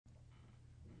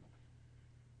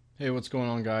Hey, what's going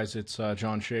on, guys? It's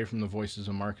John Shea from the Voices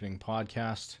of Marketing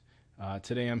podcast.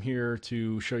 Today I'm here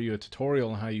to show you a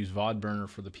tutorial on how to use Vodburner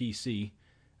for the PC.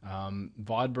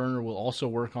 Vodburner will also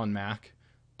work on Mac,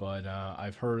 but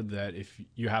I've heard that if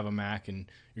you have a Mac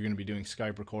and you're going to be doing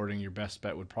Skype recording, your best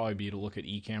bet would probably be to look at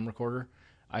Ecamm Recorder.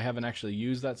 I haven't actually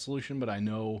used that solution, but I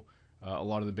know a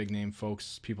lot of the big name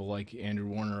folks, people like Andrew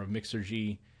Warner of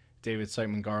Mixergy, David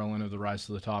Siteman Garland of the Rise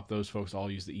to the Top, those folks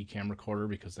all use the Ecamm Recorder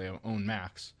because they own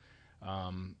Macs.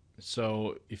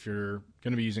 So if you're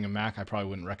going to be using a Mac, I probably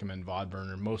wouldn't recommend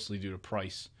Vodburner, mostly due to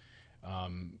price.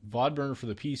 Vodburner for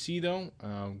the PC, though,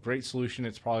 great solution.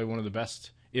 It's probably one of the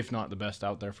best, if not the best,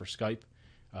 out there for Skype.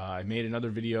 I made another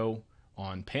video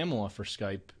on Pamela for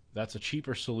Skype. That's a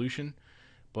cheaper solution,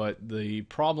 but the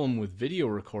problem with video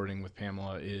recording with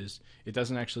Pamela is it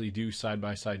doesn't actually do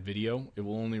side-by-side video. It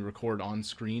will only record on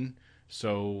screen.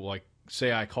 So, like,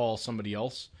 say I call somebody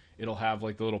else, it'll have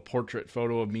like the little portrait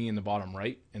photo of me in the bottom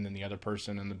right and then the other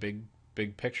person in the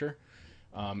big picture.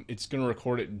 It's going to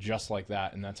record it just like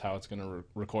that, and that's how it's going to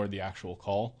record the actual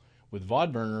call. With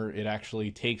Vodburner, it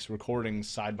actually takes recordings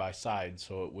side by side,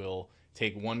 so it will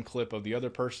take one clip of the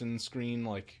other person's screen,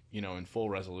 like, you know, in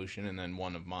full resolution, and then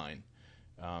one of mine.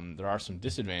 There are some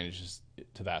disadvantages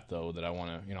to that, though, that I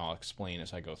want to, I'll explain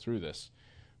as I go through this.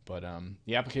 But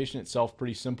the application itself,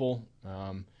 pretty simple.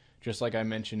 Just like I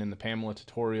mentioned in the Pamela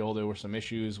tutorial, there were some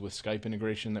issues with Skype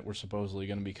integration that were supposedly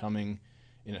going to be coming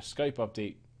in a Skype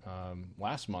update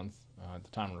last month. At the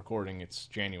time of recording, it's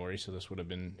January, so this would have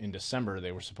been in December.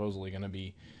 They were supposedly going to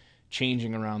be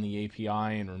changing around the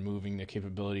API and removing the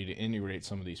capability to integrate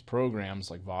some of these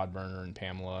programs like Vodburner and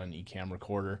Pamela and Ecamm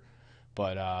Recorder.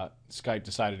 But Skype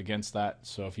decided against that.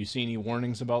 So if you see any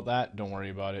warnings about that, don't worry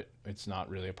about it. It's not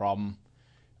really a problem.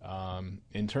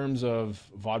 In terms of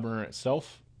Vodburner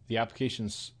itself, the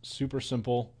application's super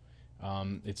simple.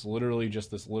 It's literally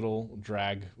just this little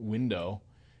drag window.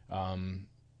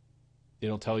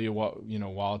 It'll tell you what,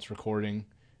 while it's recording.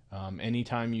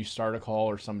 Anytime you start a call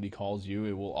or somebody calls you,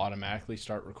 it will automatically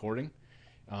start recording.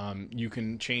 You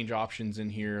can change options in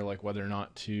here, like whether or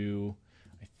not to,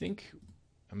 I think,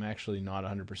 I'm actually not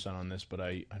 100% on this, but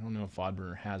I don't know if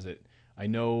Vodburner has it. I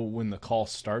know when the call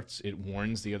starts, it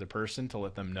warns the other person to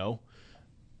let them know.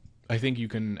 I think you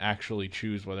can actually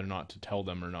choose whether or not to tell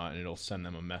them or not, and it'll send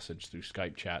them a message through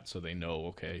Skype chat so they know,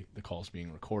 okay, the call's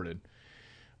being recorded.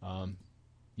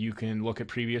 You can look at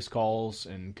previous calls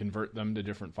and convert them to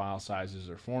different file sizes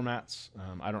or formats.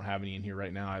 I don't have any in here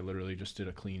right now. I literally just did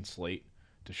a clean slate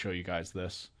to show you guys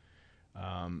this.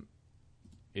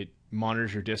 It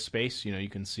monitors your disk space. You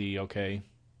can see, okay,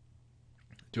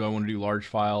 do I want to do large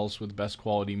files with best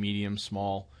quality, medium,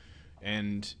 small,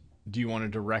 and do you want to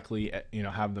directly,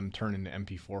 have them turn into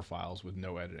MP4 files with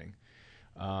no editing?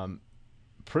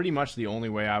 Pretty much the only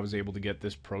way I was able to get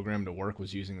this program to work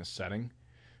was using this setting.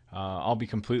 I'll be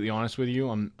completely honest with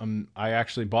you. I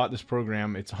actually bought this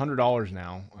program. It's $100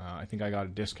 now. I think I got a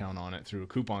discount on it through a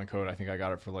coupon code. I think I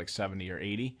got it for like 70 or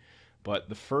 80.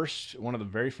 But one of the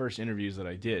very first interviews that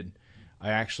I did, I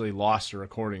actually lost a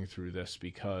recording through this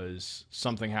because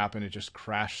something happened. It just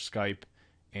crashed Skype,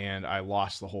 and I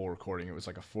lost the whole recording. It was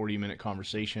like a 40-minute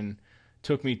conversation.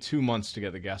 Took me 2 months to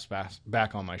get the guest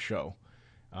back on my show.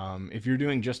 If you're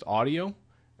doing just audio,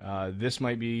 this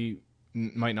might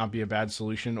not be a bad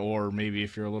solution, or maybe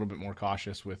if you're a little bit more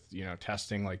cautious with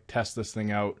testing, like test this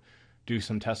thing out, do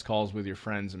some test calls with your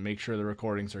friends, and make sure the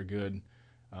recordings are good.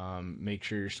 Make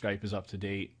sure your Skype is up to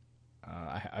date.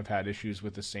 I've had issues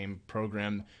with the same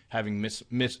program having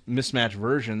mismatched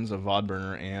versions of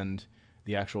Vodburner and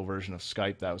the actual version of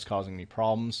Skype. That was causing me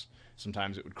problems.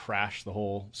 Sometimes it would crash the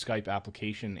whole Skype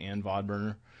application and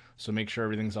Vodburner. So make sure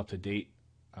everything's up to date.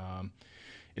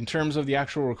 In terms of the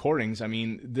actual recordings, I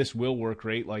mean, this will work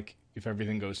great, like if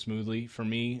everything goes smoothly. For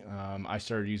me, I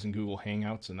started using Google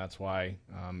Hangouts, and that's why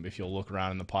if you'll look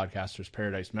around in the Podcaster's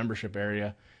Paradise membership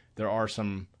area, there are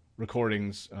some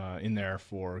recordings in there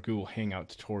for Google Hangout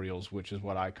tutorials, which is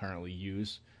what I currently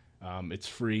use. It's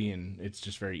free, and it's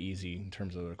just very easy in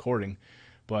terms of the recording.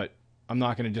 But I'm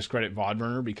not going to discredit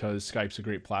Vodburner because Skype's a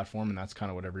great platform, and that's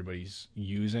kind of what everybody's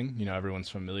using. Everyone's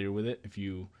familiar with it. If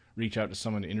you reach out to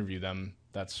someone to interview them,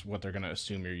 that's what they're going to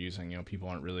assume you're using. People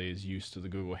aren't really as used to the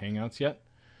Google Hangouts yet.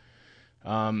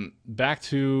 Back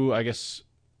to, I guess,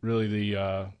 really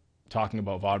the talking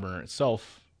about Vodburner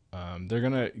itself. They're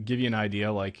going to give you an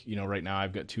idea, like, right now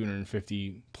I've got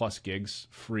 250 plus gigs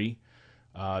free.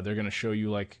 They're going to show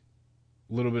you like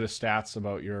a little bit of stats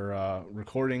about your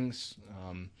recordings.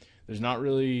 There's not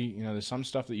really, there's some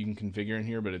stuff that you can configure in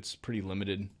here, but it's pretty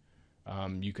limited.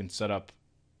 You can set up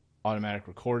automatic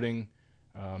recording,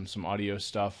 some audio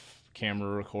stuff, camera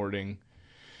recording.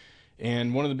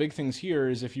 And one of the big things here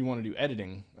is if you want to do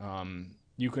editing,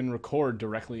 you can record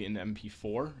directly in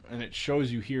MP4, and it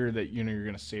shows you here that you're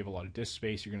going to save a lot of disk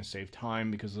space, you're going to save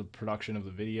time because of the production of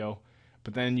the video.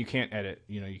 But then you can't edit,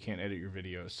 you can't edit your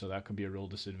videos, so that could be a real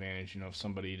disadvantage. If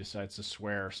somebody decides to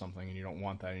swear or something and you don't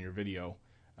want that in your video,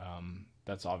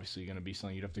 that's obviously going to be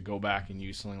something you'd have to go back and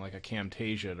use something like a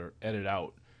Camtasia to edit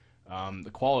out.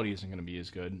 The quality isn't going to be as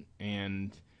good,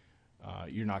 and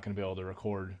you're not going to be able to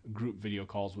record group video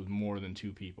calls with more than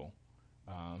 2 people.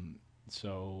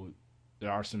 So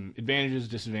there are some advantages,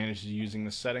 disadvantages to using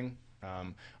this setting.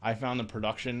 I found the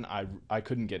production, I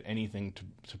couldn't get anything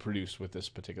to produce with this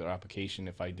particular application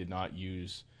if I did not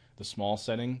use the small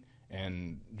setting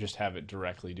and just have it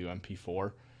directly do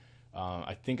MP4.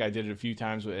 I think I did it a few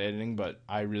times with editing, but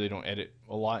I really don't edit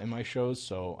a lot in my shows,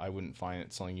 so I wouldn't find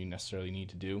it something you necessarily need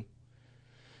to do.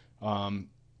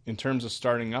 In terms of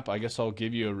starting up, I guess I'll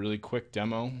give you a really quick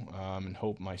demo and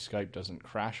hope my Skype doesn't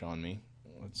crash on me.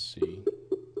 Let's see.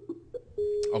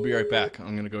 I'll be right back.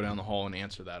 I'm going to go down the hall and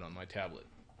answer that on my tablet.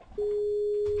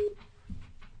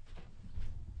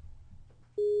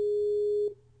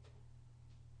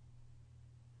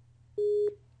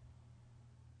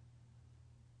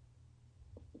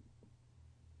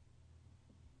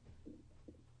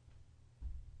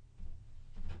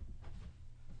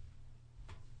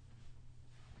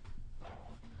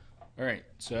 All right,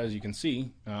 so as you can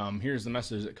see, here's the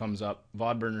message that comes up.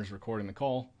 Vodburner is recording the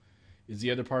call. Is the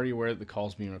other party aware that the call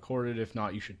is being recorded? If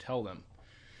not, you should tell them.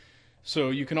 So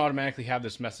you can automatically have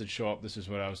this message show up. This is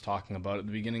what I was talking about at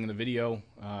the beginning of the video.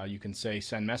 You can say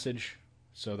send message.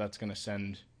 So that's going to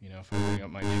send, if I bring up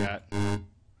my chat.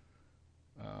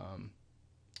 I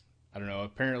don't know.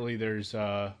 Apparently there's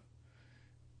a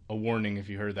warning if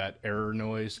you heard that error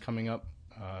noise coming up.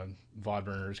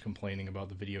 Vodburner is complaining about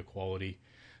the video quality.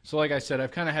 So like I said,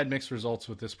 I've kind of had mixed results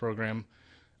with this program.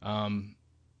 I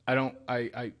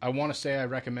want to say I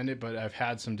recommend it, but I've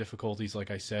had some difficulties. Like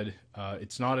I said,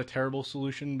 it's not a terrible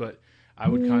solution, but I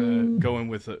would kind of go in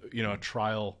with a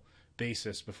trial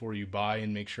basis before you buy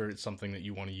and make sure it's something that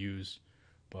you want to use.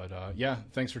 But yeah,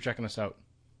 thanks for checking us out.